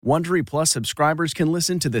Wondery Plus subscribers can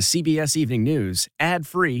listen to the CBS Evening News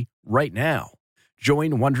ad-free right now.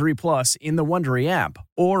 Join Wondery Plus in the Wondery app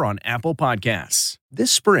or on Apple Podcasts.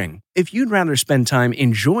 This spring, if you'd rather spend time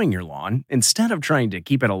enjoying your lawn instead of trying to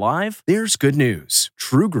keep it alive, there's good news.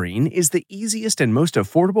 True Green is the easiest and most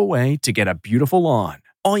affordable way to get a beautiful lawn.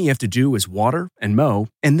 All you have to do is water and mow,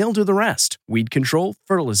 and they'll do the rest. Weed control,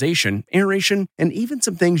 fertilization, aeration, and even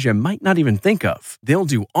some things you might not even think of. They'll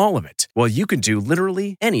do all of it, while you can do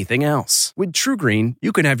literally anything else. With True Green,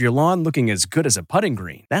 you can have your lawn looking as good as a putting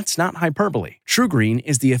green. That's not hyperbole. True Green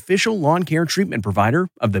is the official lawn care treatment provider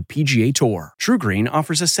of the PGA Tour. True Green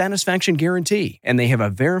offers a satisfaction guarantee, and they have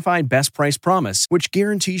a verified best price promise, which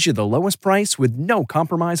guarantees you the lowest price with no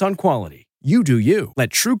compromise on quality. You do you. Let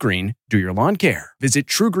True Green do your lawn care. Visit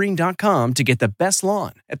truegreen.com to get the best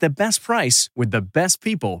lawn at the best price with the best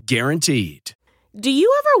people guaranteed. Do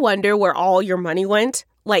you ever wonder where all your money went?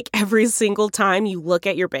 Like every single time you look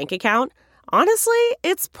at your bank account? Honestly,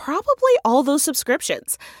 it's probably all those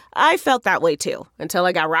subscriptions. I felt that way too, until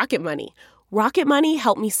I got Rocket Money. Rocket Money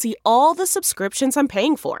helped me see all the subscriptions I'm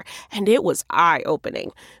paying for, and it was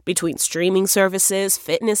eye-opening. Between streaming services,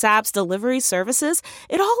 fitness apps, delivery services,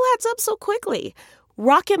 it all adds up so quickly.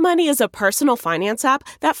 Rocket Money is a personal finance app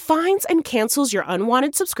that finds and cancels your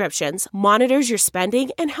unwanted subscriptions, monitors your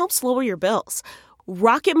spending, and helps lower your bills.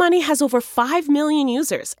 Rocket Money has over 5 million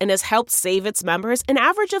users and has helped save its members an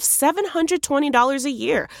average of $720 a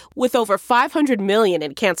year, with over 500 million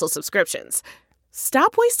in canceled subscriptions.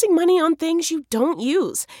 Stop wasting money on things you don't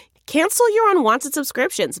use. Cancel your unwanted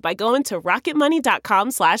subscriptions by going to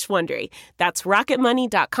rocketmoney.com/Wondery. That's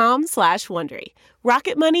rocketmoney.com/Wondery.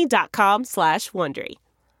 rocketmoney.com/Wondery.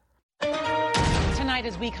 Tonight,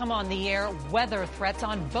 as we come on the air, weather threats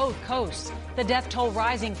on both coasts, the death toll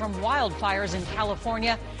rising from wildfires in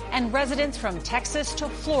California, and residents from Texas to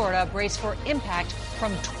Florida brace for impact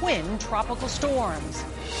from twin tropical storms.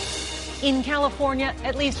 In California,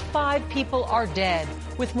 at least 5 people are dead,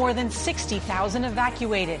 with more than 60,000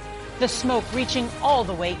 evacuated. The smoke reaching all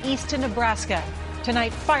the way east to Nebraska.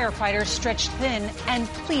 Tonight, firefighters stretched thin and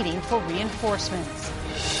pleading for reinforcements.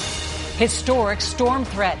 Historic storm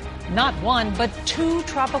threat. Not one, but 2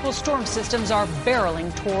 tropical storm systems are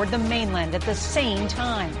barreling toward the mainland at the same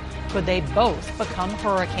time. Could they both become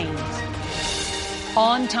hurricanes?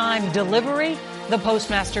 On-time delivery? The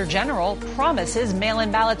Postmaster General promises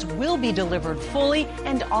mail-in ballots will be delivered fully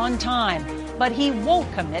and on time, but he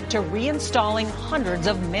won't commit to reinstalling hundreds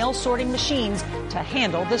of mail sorting machines to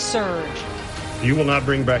handle the surge. You will not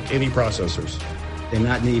bring back any processors. They're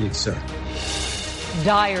not needed, sir.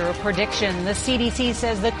 Dire prediction. The CDC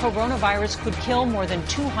says the coronavirus could kill more than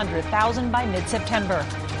 200,000 by mid-September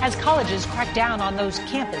as colleges crack down on those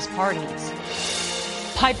campus parties.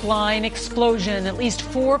 Pipeline explosion. At least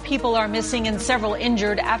 4 people are missing and several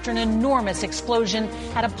injured after an enormous explosion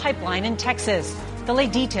at a pipeline in Texas. The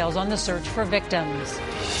late details on the search for victims.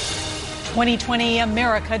 2020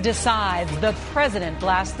 America decides. The president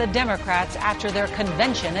blasts the Democrats after their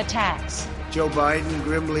convention attacks. Joe Biden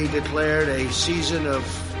grimly declared a season of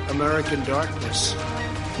American darkness.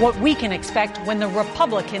 What we can expect when the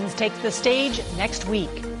Republicans take the stage next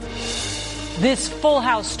week. This Full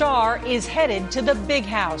House star is headed to the big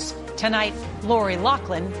house. Tonight, Lori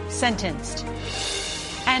Loughlin sentenced.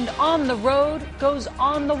 And on the road goes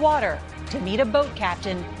on the water to meet a boat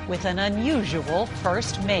captain with an unusual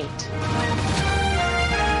first mate.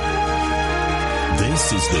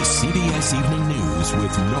 This is the CBS Evening News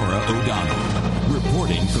with Norah O'Donnell,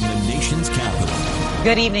 reporting from the nation's capital.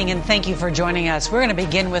 Good evening, and thank you for joining us. We're going to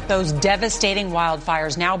begin with those devastating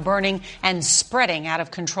wildfires now burning and spreading out of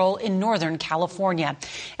control in Northern California.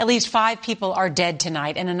 At least 5 people are dead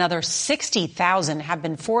tonight, and another 60,000 have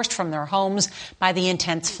been forced from their homes by the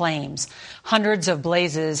intense flames. Hundreds of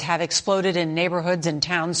blazes have exploded in neighborhoods and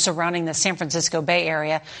towns surrounding the San Francisco Bay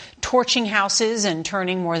Area, torching houses and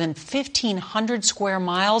turning more than 1,500 square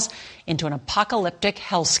miles into an apocalyptic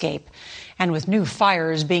hellscape. And with new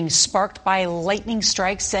fires being sparked by lightning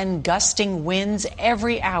strikes and gusting winds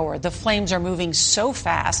every hour, the flames are moving so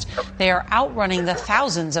fast they are outrunning the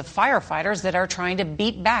thousands of firefighters that are trying to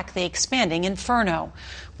beat back the expanding inferno.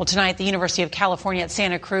 Well, tonight, the University of California at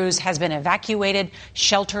Santa Cruz has been evacuated.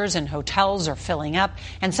 Shelters and hotels are filling up,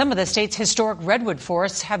 and some of the state's historic redwood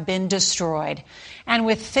forests have been destroyed. And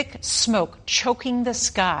with thick smoke choking the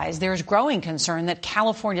skies, there's growing concern that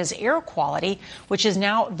California's air quality, which is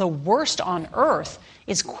now the worst on Earth,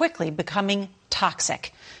 is quickly becoming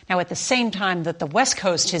toxic. Now, at the same time that the West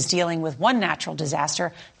Coast is dealing with one natural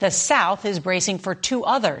disaster, the South is bracing for 2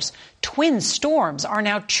 others. Twin storms are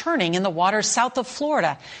now churning in the waters south of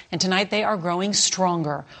Florida, and tonight they are growing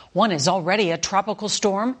stronger. One is already a tropical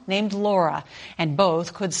storm named Norah, and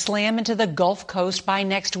both could slam into the Gulf Coast by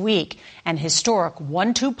next week. An historic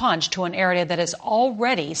 1-2 punch to an area that is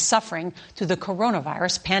already suffering through the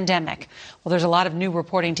coronavirus pandemic. Well, there's a lot of new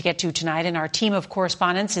reporting to get to tonight, and our team of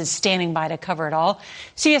correspondents is standing by to cover it all.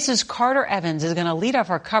 CBS's Carter Evans is going to lead off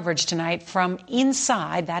our coverage tonight from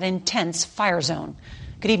inside that intense fire zone.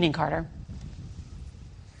 Good evening, Carter.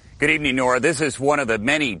 Good evening, Norah. This is one of the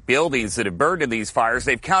many buildings that have burned in these fires.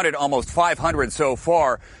 They've counted almost 500 so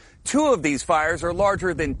far. 2 of these fires are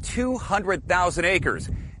larger than 200,000 acres,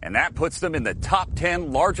 and that puts them in the top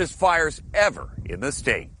 10 largest fires ever in the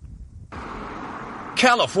state.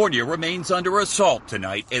 California remains under assault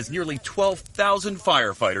tonight as nearly 12,000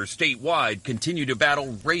 firefighters statewide continue to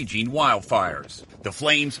battle raging wildfires. The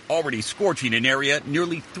flames already scorching an area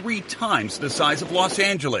nearly 3 times the size of Los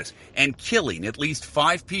Angeles and killing at least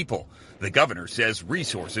 5 people. The governor says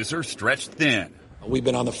resources are stretched thin. We've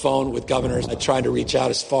been on the phone with governors trying to reach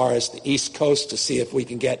out as far as the East Coast to see if we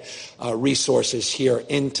can get resources here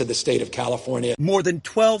into the state of California. More than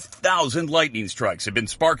 12,000 lightning strikes have been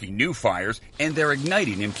sparking new fires, and they're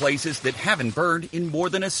igniting in places that haven't burned in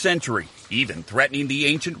more than a century, even threatening the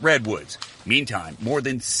ancient redwoods. Meantime, more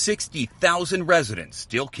than 60,000 residents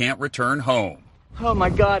still can't return home. Oh,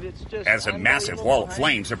 my God, it's just... As a massive wall of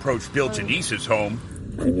flames approached Bill Janice's home,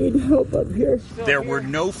 I need help up here. There were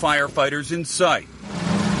no firefighters in sight.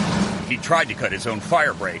 He tried to cut his own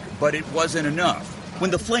fire break, but it wasn't enough.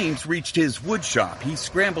 When the flames reached his wood shop, he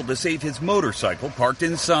scrambled to save his motorcycle parked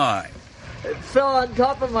inside. It fell on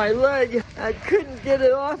top of my leg. I couldn't get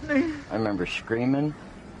it off me. I remember screaming,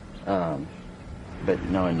 but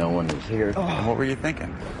knowing no one was here. Oh. And what were you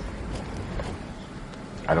thinking?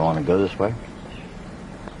 I don't want to go this way.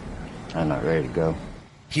 I'm not ready to go.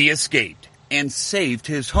 He escaped and saved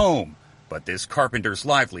his home, but this carpenter's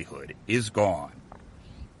livelihood is gone.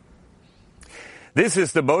 This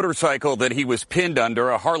is the motorcycle that he was pinned under,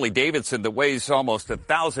 a Harley-Davidson that weighs almost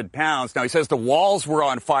 1,000 pounds. Now, he says the walls were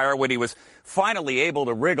on fire when he was finally able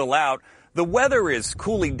to wriggle out. The weather is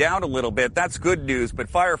cooling down a little bit. That's good news, but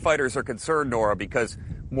firefighters are concerned, Norah, because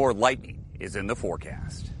more lightning is in the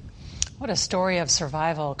forecast. What a story of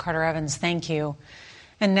survival. Carter Evans, thank you.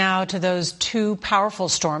 And now to those 2 powerful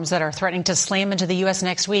storms that are threatening to slam into the U.S.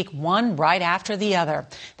 next week, one right after the other.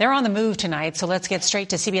 They're on the move tonight, so let's get straight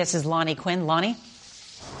to CBS's Lonnie Quinn. Lonnie?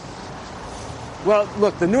 Well,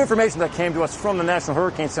 look, the new information that came to us from the National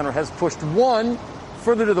Hurricane Center has pushed one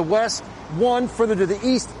further to the west, one further to the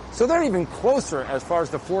east, so they're even closer as far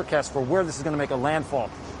as the forecast for where this is going to make a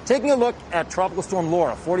landfall. Taking a look at Tropical Storm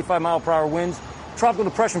Norah, 45-mile-per-hour winds. Tropical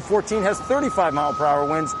Depression 14 has 35-mile-per-hour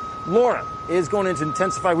winds. Norah is going to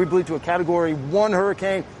intensify, we believe, to a Category 1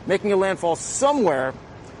 hurricane, making a landfall somewhere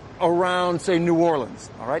around, say, New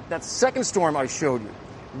Orleans. All right, that second storm I showed you.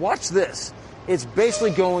 Watch this. It's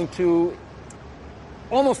basically going to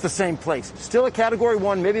almost the same place. Still a Category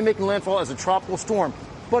 1, maybe making landfall as a tropical storm,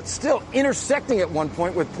 but still intersecting at one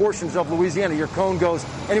point with portions of Louisiana. Your cone goes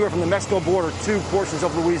anywhere from the Mexico border to portions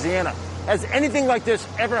of Louisiana. Has anything like this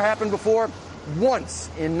ever happened before? Once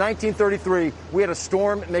in 1933, we had a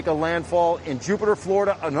storm make a landfall in Jupiter,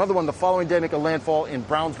 Florida. Another one the following day make a landfall in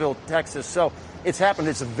Brownsville, Texas. So it's happened.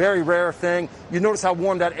 It's a very rare thing. You notice how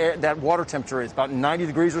warm that water temperature is, about 90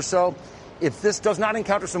 degrees or so. If this does not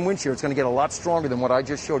encounter some wind shear, it's going to get a lot stronger than what I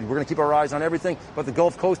just showed you. We're going to keep our eyes on everything, but the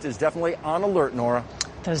Gulf Coast is definitely on alert, Norah.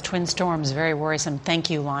 Those twin storms, very worrisome. Thank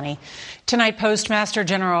you, Lonnie. Tonight, Postmaster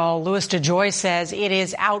General Louis DeJoy says it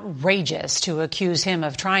is outrageous to accuse him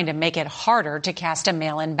of trying to make it harder to cast a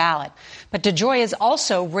mail-in ballot. But DeJoy is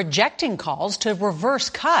also rejecting calls to reverse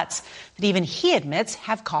cuts that even he admits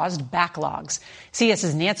have caused backlogs.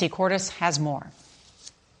 CBS's Nancy Cordes has more.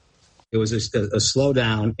 It was a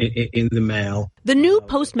slowdown in the mail. The new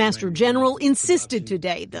Postmaster General insisted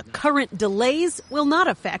today the current delays will not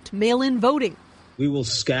affect mail-in voting. We will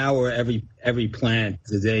scour every plant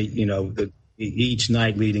today, each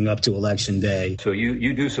night leading up to Election Day. So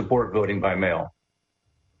you do support voting by mail?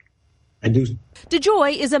 I do.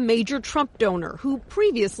 DeJoy is a major Trump donor who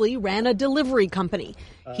previously ran a delivery company.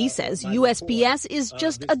 He says USPS is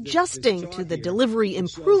just adjusting to the delivery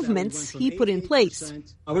improvements he put in place.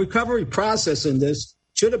 A recovery process in this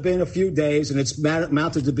should have been a few days, and it's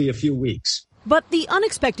mounted to be a few weeks. But the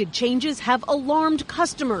unexpected changes have alarmed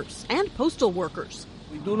customers and postal workers.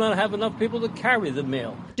 We do not have enough people to carry the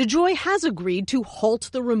mail. DeJoy has agreed to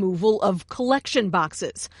halt the removal of collection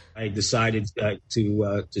boxes. I decided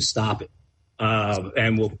to stop it.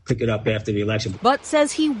 and we'll pick it up after the election. But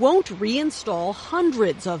says he won't reinstall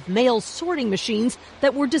hundreds of mail sorting machines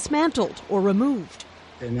that were dismantled or removed.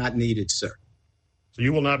 They're not needed, sir. So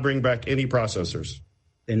you will not bring back any processors?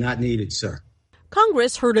 They're not needed, sir.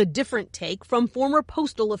 Congress heard a different take from former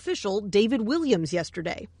postal official David Williams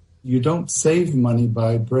yesterday. You don't save money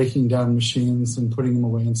by breaking down machines and putting them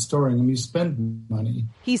away and storing them. You spend money.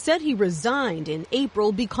 He said he resigned in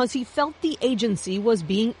April because he felt the agency was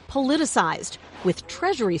being politicized, with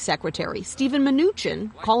Treasury Secretary Steven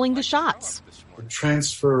Mnuchin calling the shots. The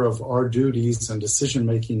transfer of our duties and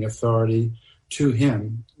decision-making authority to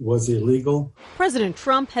him was illegal. President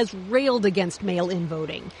Trump has railed against mail-in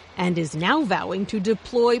voting and is now vowing to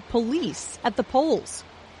deploy police at the polls.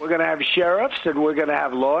 We're going to have sheriffs and we're going to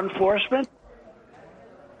have law enforcement.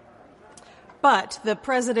 But the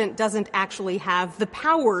president doesn't actually have the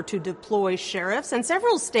power to deploy sheriffs, and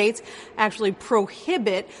several states actually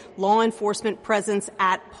prohibit law enforcement presence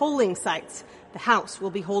at polling sites. The House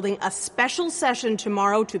will be holding a special session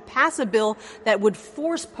tomorrow to pass a bill that would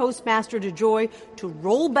force Postmaster DeJoy to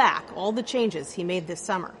roll back all the changes he made this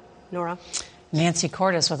summer. Norah? Nancy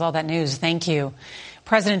Cordes with all that news. Thank you.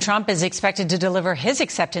 President Trump is expected to deliver his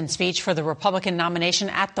acceptance speech for the Republican nomination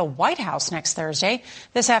at the White House next Thursday.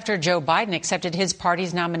 This after Joe Biden accepted his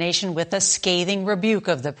party's nomination with a scathing rebuke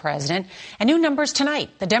of the president. And new numbers tonight.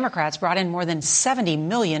 The Democrats brought in more than $70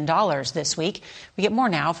 million this week. We get more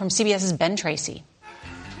now from CBS's Ben Tracy.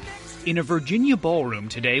 In a Virginia ballroom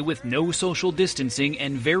today with no social distancing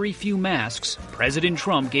and very few masks, President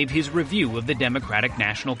Trump gave his review of the Democratic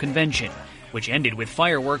National Convention, which ended with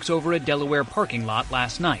fireworks over a Delaware parking lot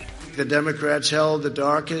last night. The Democrats held the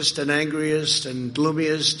darkest and angriest and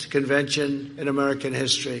gloomiest convention in American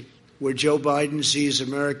history. Where Joe Biden sees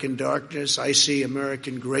American darkness, I see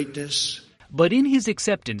American greatness. But in his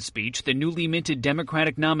acceptance speech, the newly minted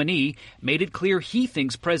Democratic nominee made it clear he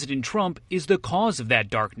thinks President Trump is the cause of that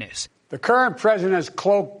darkness. The current president has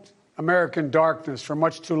cloaked American darkness for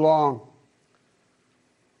much too long.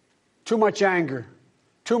 Too much anger.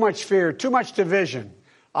 Too much fear, too much division.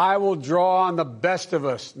 I will draw on the best of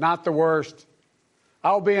us, not the worst.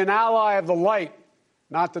 I will be an ally of the light,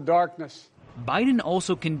 not the darkness. Biden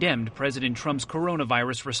also condemned President Trump's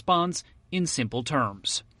coronavirus response in simple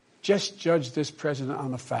terms. Just judge this president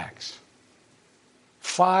on the facts.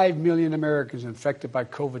 5 million Americans infected by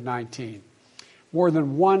COVID-19. More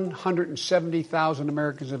than 170,000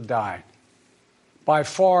 Americans have died. By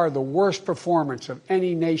far the worst performance of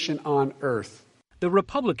any nation on earth. The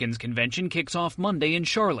Republicans' convention kicks off Monday in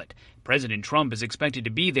Charlotte. President Trump is expected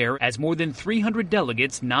to be there as more than 300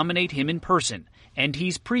 delegates nominate him in person, and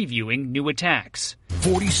he's previewing new attacks.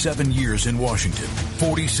 47 years in Washington,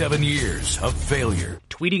 47 years of failure.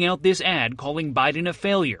 Tweeting out this ad calling Biden a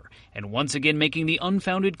failure, and once again making the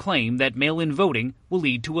unfounded claim that mail-in voting will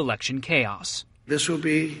lead to election chaos. This will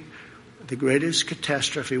be the greatest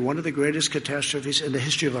catastrophe, one of the greatest catastrophes in the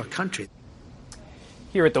history of our country.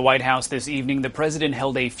 Here at the White House this evening, the president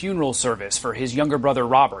held a funeral service for his younger brother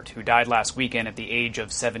Robert, who died last weekend at the age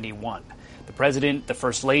of 71. The president, the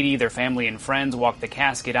first lady, their family and friends walked the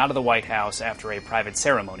casket out of the White House after a private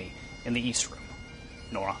ceremony in the East Room.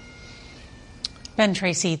 Norah. Ben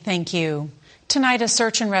Tracy, thank you. Tonight, a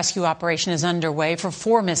search and rescue operation is underway for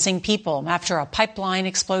 4 missing people after a pipeline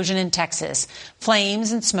explosion in Texas.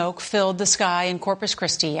 Flames and smoke filled the sky in Corpus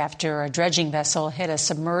Christi after a dredging vessel hit a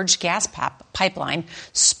submerged gas pipeline,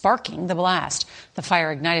 sparking the blast. The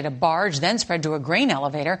fire ignited a barge, then spread to a grain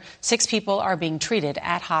elevator. 6 people are being treated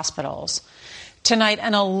at hospitals. Tonight,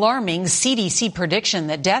 an alarming CDC prediction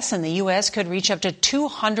that deaths in the U.S. could reach up to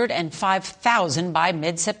 205,000 by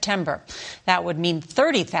mid-September. That would mean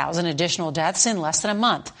 30,000 additional deaths in less than a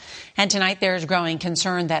month. And tonight, there is growing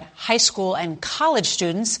concern that high school and college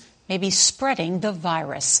students may be spreading the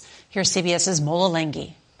virus. Here's CBS's Mola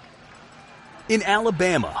Lenghi. In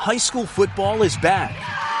Alabama, high school football is back.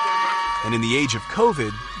 And in the age of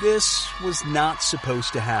COVID, this was not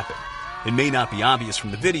supposed to happen. It may not be obvious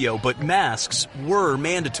from the video, but masks were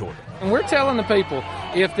mandatory. And we're telling the people,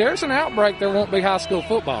 if there's an outbreak, there won't be high school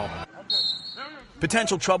football.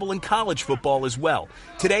 Potential trouble in college football as well.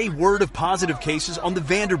 Today, word of positive cases on the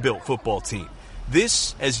Vanderbilt football team.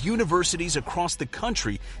 This as universities across the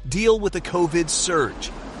country deal with the COVID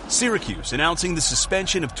surge. Syracuse announcing the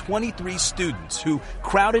suspension of 23 students who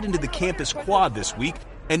crowded into the campus quad this week,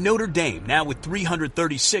 and Notre Dame now with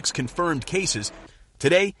 336 confirmed cases.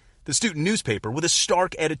 Today, the student newspaper with a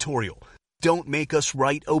stark editorial. Don't make us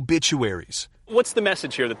write obituaries. What's the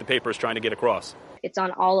message here that the paper is trying to get across? It's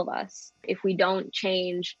on all of us. If we don't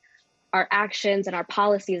change our actions and our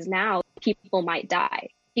policies now, people might die.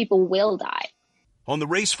 People will die. On the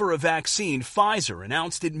race for a vaccine, Pfizer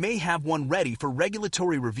announced it may have one ready for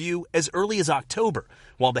regulatory review as early as October,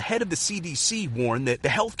 while the head of the CDC warned that the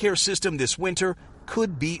healthcare system this winter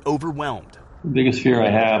could be overwhelmed. The biggest fear I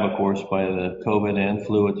have, of course, by the COVID and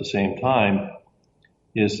flu at the same time,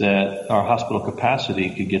 is that our hospital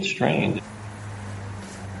capacity could get strained.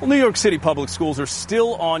 Well, New York City public schools are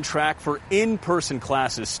still on track for in-person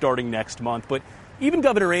classes starting next month, but even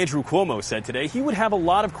Governor Andrew Cuomo said today he would have a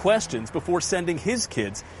lot of questions before sending his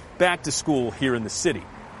kids back to school here in the city,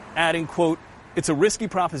 adding, quote, "It's a risky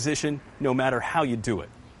proposition no matter how you do it."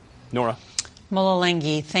 Norah.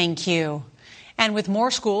 Mulalengi, thank you. And with more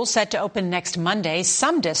schools set to open next Monday,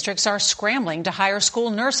 some districts are scrambling to hire school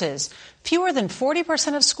nurses. Fewer than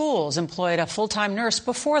 40% of schools employed a full-time nurse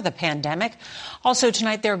before the pandemic. Also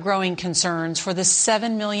tonight, there are growing concerns for the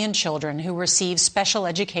 7 million children who receive special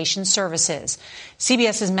education services.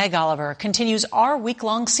 CBS's Meg Oliver continues our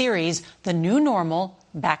week-long series, The New Normal,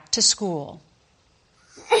 Back to School.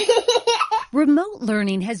 Remote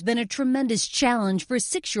learning has been a tremendous challenge for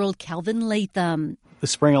 6-year-old Calvin Latham.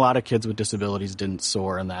 This spring, a lot of kids with disabilities didn't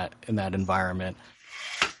soar in that environment.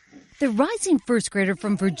 The rising first grader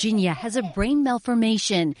from Virginia has a brain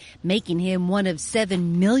malformation, making him one of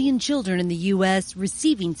 7 million children in the U.S.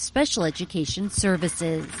 receiving special education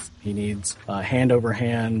services. He needs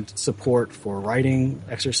hand-over-hand support for writing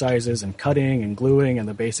exercises and cutting and gluing and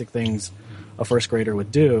the basic things a first grader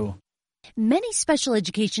would do. Many special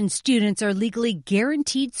education students are legally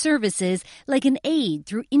guaranteed services like an aid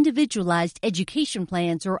through individualized education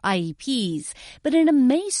plans or IEPs. But in a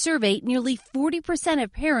May survey, nearly 40%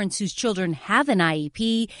 of parents whose children have an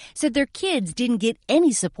IEP said their kids didn't get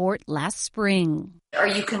any support last spring. Are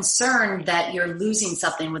you concerned that you're losing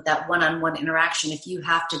something with that one-on-one interaction if you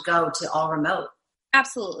have to go to all remote?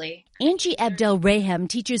 Absolutely. Angie Abdel-Raham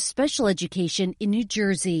teaches special education in New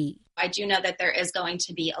Jersey. I do know that there is going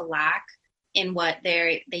to be a lack in what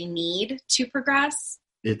they need to progress.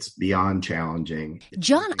 It's beyond challenging.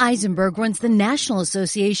 John Eisenberg runs the National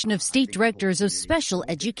Association of State Directors of Special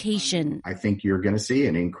Education. I think you're going to see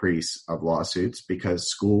an increase of lawsuits because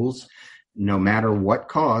schools, no matter what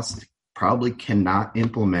cost, probably cannot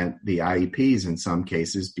implement the IEPs in some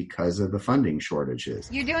cases because of the funding shortages.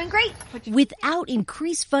 You're doing great. Without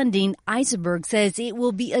increased funding, Eisenberg says it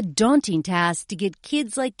will be a daunting task to get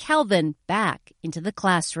kids like Calvin back into the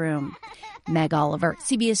classroom. Meg Oliver,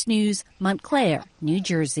 CBS News, Montclair, New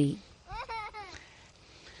Jersey.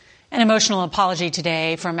 An emotional apology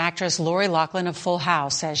today from actress Lori Loughlin of Full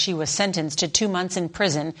House as she was sentenced to 2 months in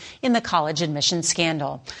prison in the college admission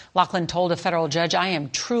scandal. Loughlin told a federal judge, "I am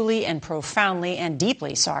truly and profoundly and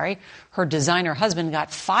deeply sorry." Her designer husband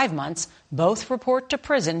got 5 months. Both report to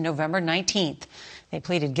prison November 19th. They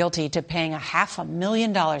pleaded guilty to paying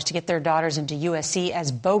 $500,000 to get their daughters into USC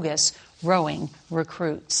as bogus rowing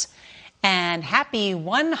recruits. And happy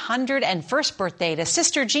 101st birthday to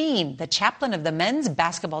Sister Jean, the chaplain of the men's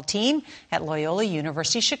basketball team at Loyola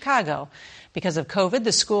University Chicago. Because of COVID,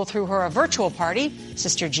 the school threw her a virtual party.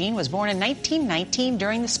 Sister Jean was born in 1919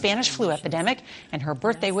 during the Spanish flu epidemic, and her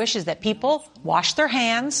birthday wish is that people wash their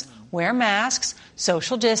hands, wear masks,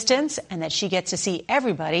 social distance, and that she gets to see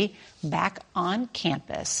everybody back on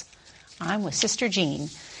campus. I'm with Sister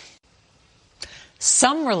Jean.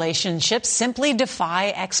 Some relationships simply defy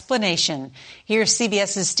explanation. Here's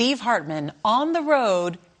CBS's Steve Hartman on the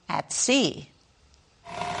road at sea.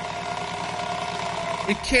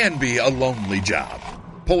 It can be a lonely job,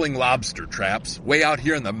 pulling lobster traps way out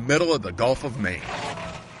here in the middle of the Gulf of Maine.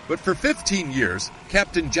 But for 15 years,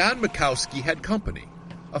 Captain John Mikowski had company,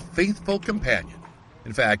 a faithful companion.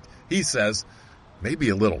 In fact, he says, maybe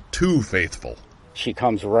a little too faithful. She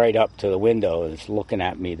comes right up to the window and is looking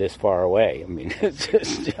at me this far away. I mean, it's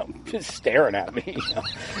just staring at me. You know?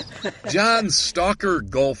 John's stalker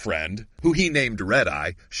girlfriend, who he named Red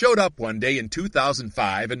Eye, showed up one day in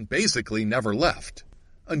 2005 and basically never left.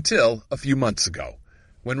 Until a few months ago,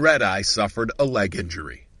 when Red Eye suffered a leg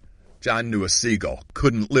injury. John knew a seagull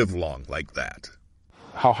couldn't live long like that.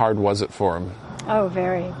 How hard was it for him? Oh,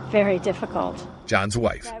 very, very difficult. John's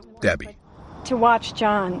wife, Debbie. To watch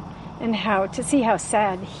John and to see how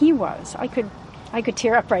sad he was. I could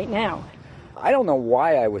tear up right now. I don't know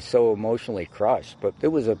why I was so emotionally crushed, but there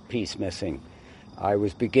was a piece missing. I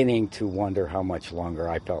was beginning to wonder how much longer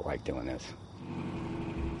I felt like doing this.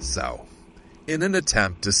 So, in an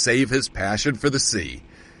attempt to save his passion for the sea,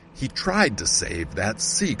 he tried to save that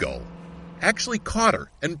seagull. Actually caught her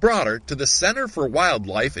and brought her to the Center for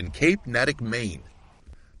Wildlife in Cape Nettic, Maine.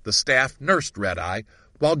 The staff nursed Red Eye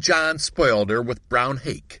while John spoiled her with brown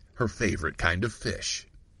hake, her favorite kind of fish.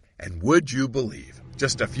 And would you believe,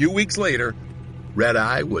 just a few weeks later, Red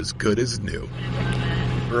Eye was good as new.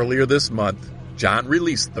 earlier this month, John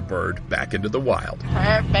released the bird back into the wild.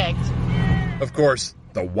 Perfect. Of course,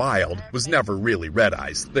 the wild was never really Red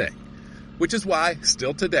Eye's thing, which is why,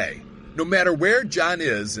 still today, no matter where John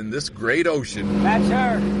is in this great ocean, that's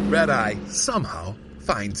her. Red Eye somehow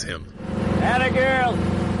finds him. Atta girl.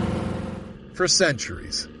 For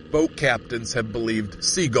centuries, boat captains have believed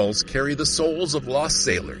seagulls carry the souls of lost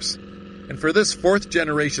sailors. And for this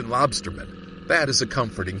fourth-generation lobsterman, that is a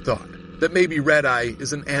comforting thought, that maybe Red Eye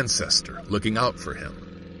is an ancestor looking out for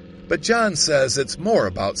him. But John says it's more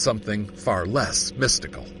about something far less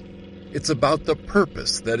mystical. It's about the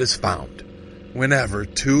purpose that is found whenever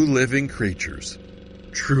two living creatures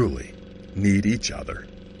truly need each other.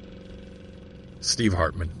 Steve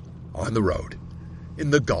Hartman, on the road,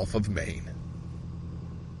 in the Gulf of Maine.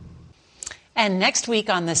 And next week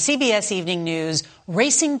on the CBS Evening News,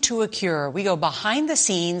 Racing to a Cure, we go behind the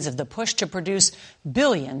scenes of the push to produce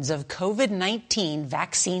billions of COVID-19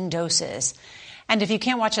 vaccine doses. And if you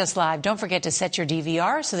can't watch us live, don't forget to set your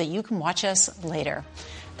DVR so that you can watch us later.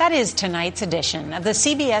 That is tonight's edition of the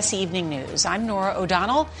CBS Evening News. I'm Norah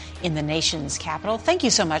O'Donnell in the nation's capital. Thank you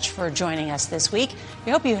so much for joining us this week.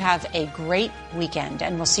 We hope you have a great weekend,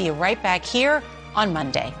 and we'll see you right back here on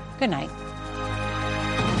Monday. Good night.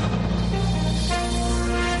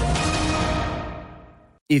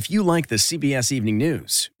 If you like the CBS Evening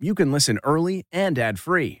News, you can listen early and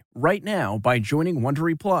ad-free right now by joining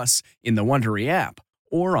Wondery Plus in the Wondery app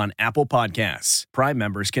or on Apple Podcasts. Prime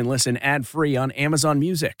members can listen ad-free on Amazon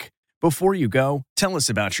Music. Before you go, tell us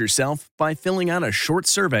about yourself by filling out a short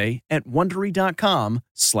survey at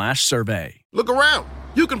Wondery.com/survey. Look around.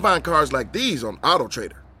 You can find cars like these on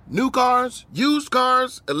AutoTrader. New cars, used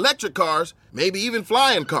cars, electric cars, maybe even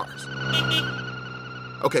flying cars.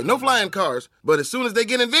 Okay, no flying cars, but as soon as they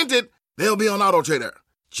get invented, they'll be on AutoTrader.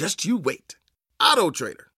 Just you wait. AutoTrader.